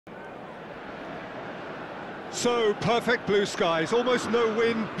So, perfect blue skies, almost no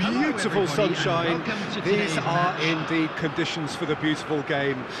wind, beautiful sunshine. These are indeed conditions for the beautiful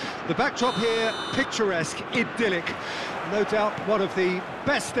game. The backdrop here, picturesque, idyllic. No doubt one of the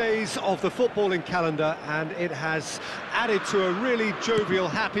best days of the footballing calendar, and it has added to a really jovial,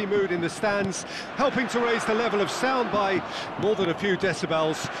 happy mood in the stands, helping to raise the level of sound by more than a few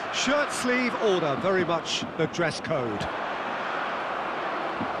decibels. Shirt sleeve order, very much the dress code.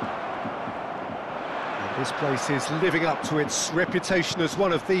 This place is living up to its reputation as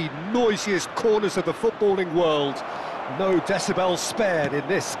one of the noisiest corners of the footballing world. No decibels spared in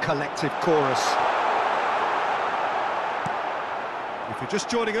this collective chorus. If you're just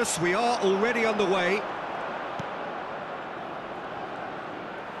joining us, we are already underway.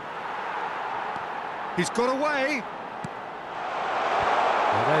 He's got away.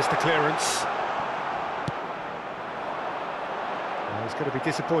 Well, there's the clearance. Well, he's going to be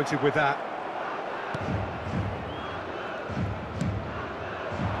disappointed with that.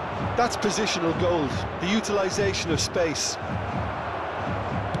 That's positional gold, the utilisation of space.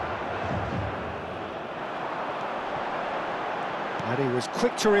 And he was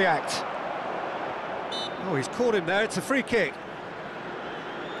quick to react. Oh, he's caught him there, it's a free kick.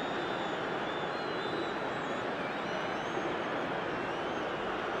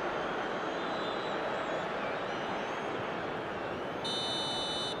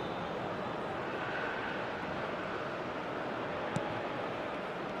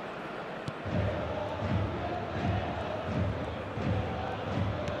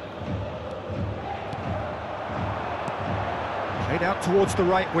 Played out towards the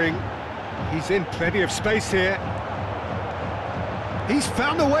right wing. He's in plenty of space here. He's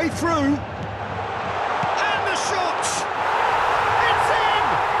found a way through. And the shot! It's in!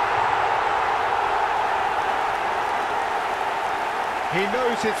 He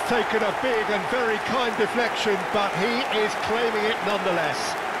knows it's taken a big and very kind deflection, but he is claiming it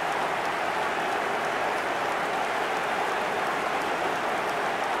nonetheless.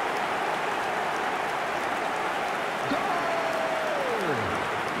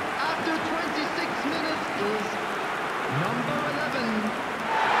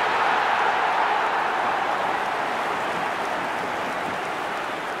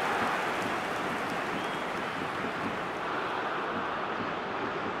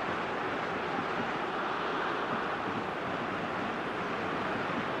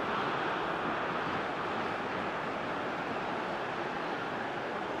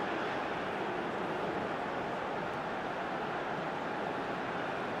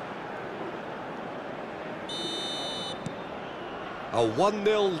 A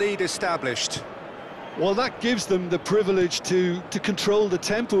 1-0 lead established. Well, that gives them the privilege to control the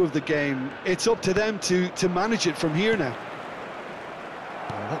tempo of the game. It's up to them to manage it from here now.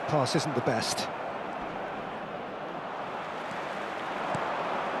 Well, that pass isn't the best.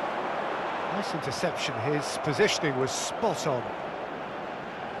 Nice interception. His positioning was spot on.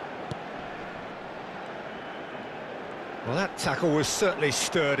 Well, that tackle was certainly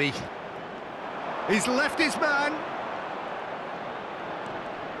sturdy. He's left his man.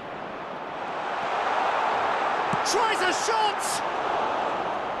 Tries a shot!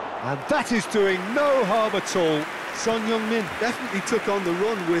 And that is doing no harm at all. Son Heung-min definitely took on the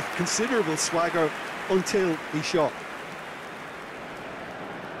run with considerable swagger until he shot.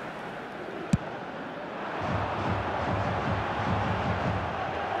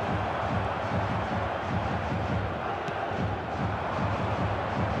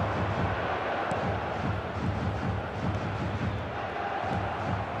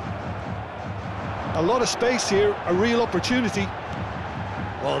 A lot of space here, a real opportunity.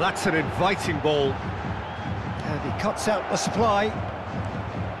 Well, that's an inviting ball. And he cuts out the supply.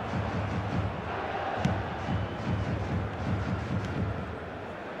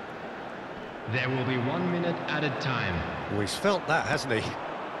 There will be 1 minute added time. Oh, he's felt that, hasn't he?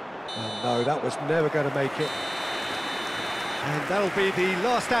 Oh, no, that was never going to make it. And that'll be the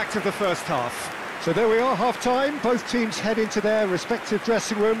last act of the first half. So there we are, half-time. Both teams head into their respective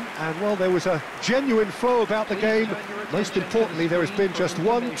dressing room, and while there was a genuine flow about the game, most importantly, there has been just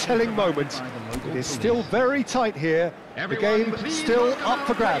one telling moment. It is still very tight here. The game still up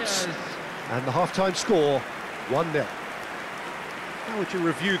for grabs. And the half-time score, 1-0. How would you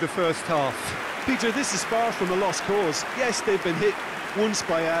review the first half? Peter, this is far from a lost cause. Yes, they've been hit once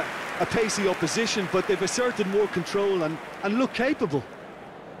by a pacey opposition, but they've asserted more control and look capable.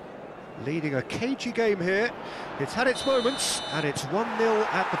 Leading a cagey game here. It's had its moments, and it's 1-0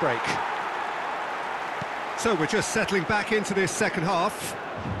 at the break. So we're just settling back into this second half.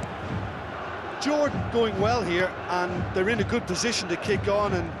 Jordan going well here, and they're in a good position to kick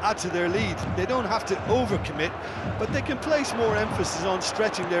on and add to their lead. They don't have to overcommit, but they can place more emphasis on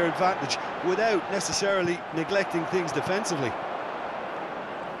stretching their advantage without necessarily neglecting things defensively.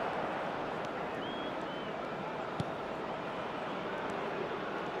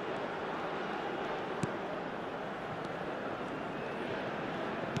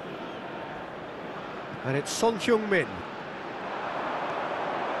 And it's Son Heung-min.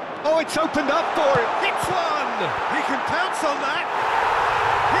 Oh, it's opened up for him. It's one! He can pounce on that.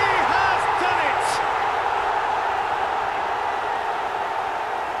 He has done it!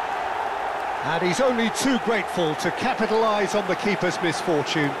 And he's only too grateful to capitalise on the keeper's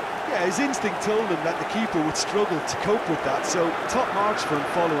misfortune. Yeah, his instinct told him that the keeper would struggle to cope with that, so top marks for him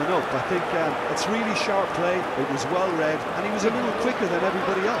following up. I think it's really sharp play, it was well read, and he was a little quicker than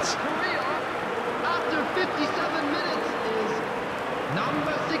everybody else. After 57 minutes is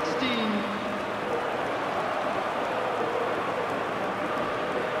number 16.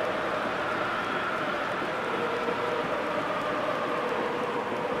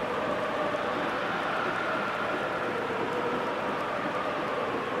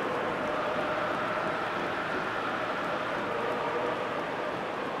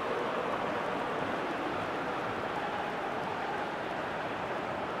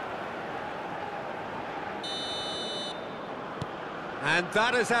 And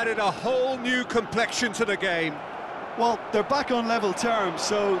that has added a whole new complexion to the game. Well, they're back on level terms,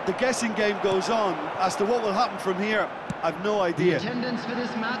 so the guessing game goes on. As to what will happen from here, I've no idea. The attendance for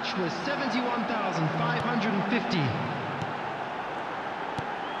this match was 71,550.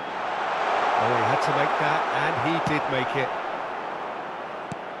 Oh, he had to make that, and he did make it.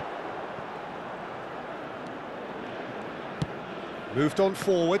 Moved on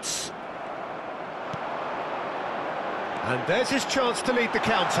forwards. And there's his chance to lead the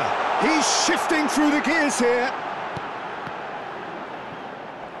counter. He's shifting through the gears here.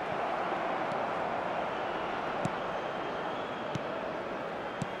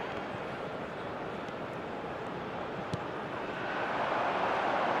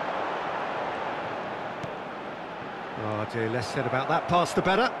 Oh dear, less said about that pass the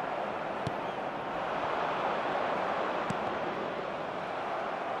better.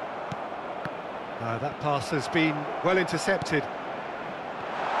 That pass has been well intercepted.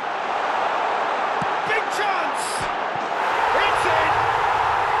 Big chance! It's in!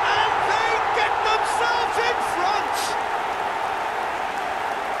 And they get themselves in front!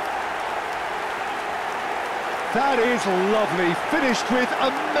 That is lovely, finished with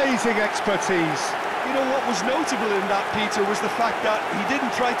amazing expertise. You know, what was notable in that, Peter, was the fact that he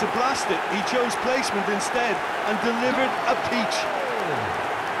didn't try to blast it. He chose placement instead and delivered a peach.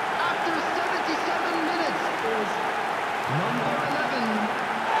 After 77 minutes is number 11.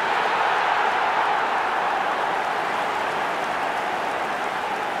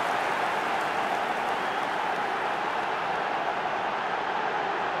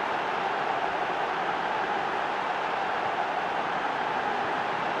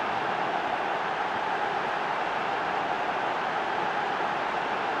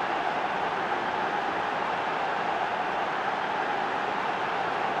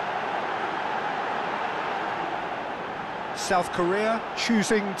 South Korea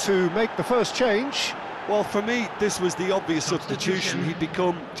choosing to make the first change. Well, for me, this was the obvious substitution. He'd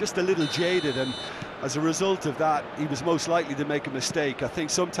become just a little jaded, and as a result of that, he was most likely to make a mistake. I think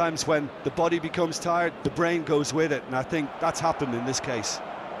sometimes when the body becomes tired, the brain goes with it, and I think that's happened in this case.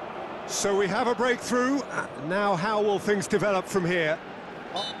 So we have a breakthrough. Now how will things develop from here?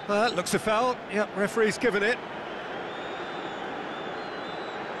 Looks a foul. Yep, referee's given it.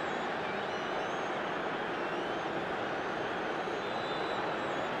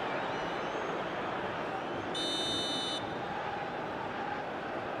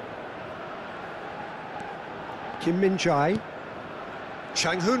 Kim Min-jae.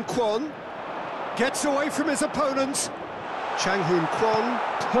 Chang Hoon Kwon gets away from his opponents. Chang Hoon Kwon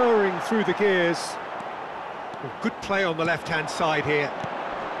purring through the gears. Well, good play on the left-hand side here.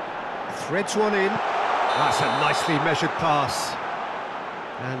 Threads one in. That's a nicely measured pass.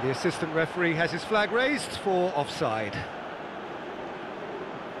 And the assistant referee has his flag raised for offside.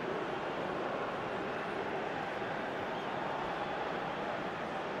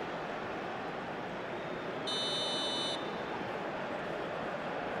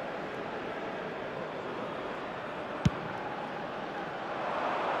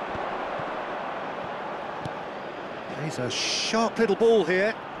 He's a sharp little ball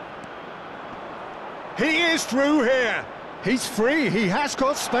here. He is through here. He's free. He has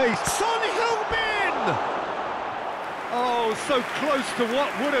got space. Son Heung-min! Oh, so close to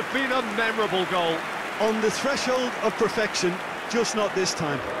what would have been a memorable goal. On the threshold of perfection, just not this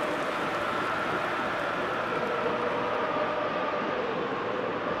time.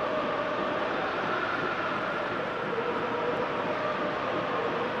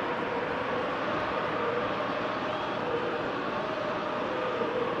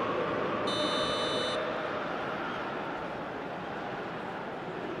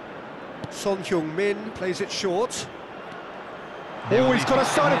 Son Heung-min plays it short. Oh, he's got a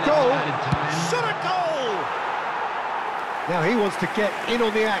sight of goal! Shot a goal! Now he wants to get in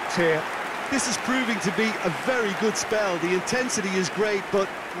on the act here. This is proving to be a very good spell. The intensity is great, but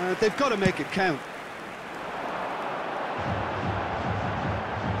they've got to make it count.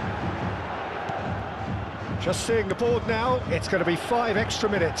 Just seeing the board now, it's going to be 5 extra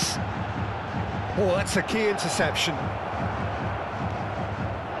minutes. Oh, that's a key interception.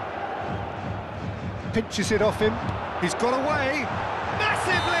 Pinches it off him. He's got away.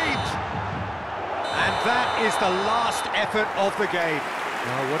 Massive lead! And that is the last effort of the game.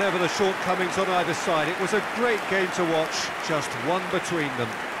 Now, whatever the shortcomings on either side, it was a great game to watch, just one between them.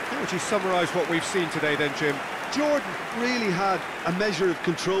 How would you summarise what we've seen today then, Jim? Jordan really had a measure of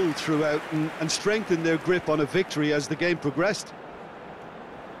control throughout and strengthened their grip on a victory as the game progressed.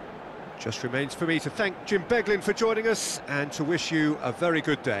 Just remains for me to thank Jim Beglin for joining us and to wish you a very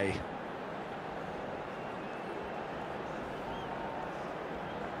good day.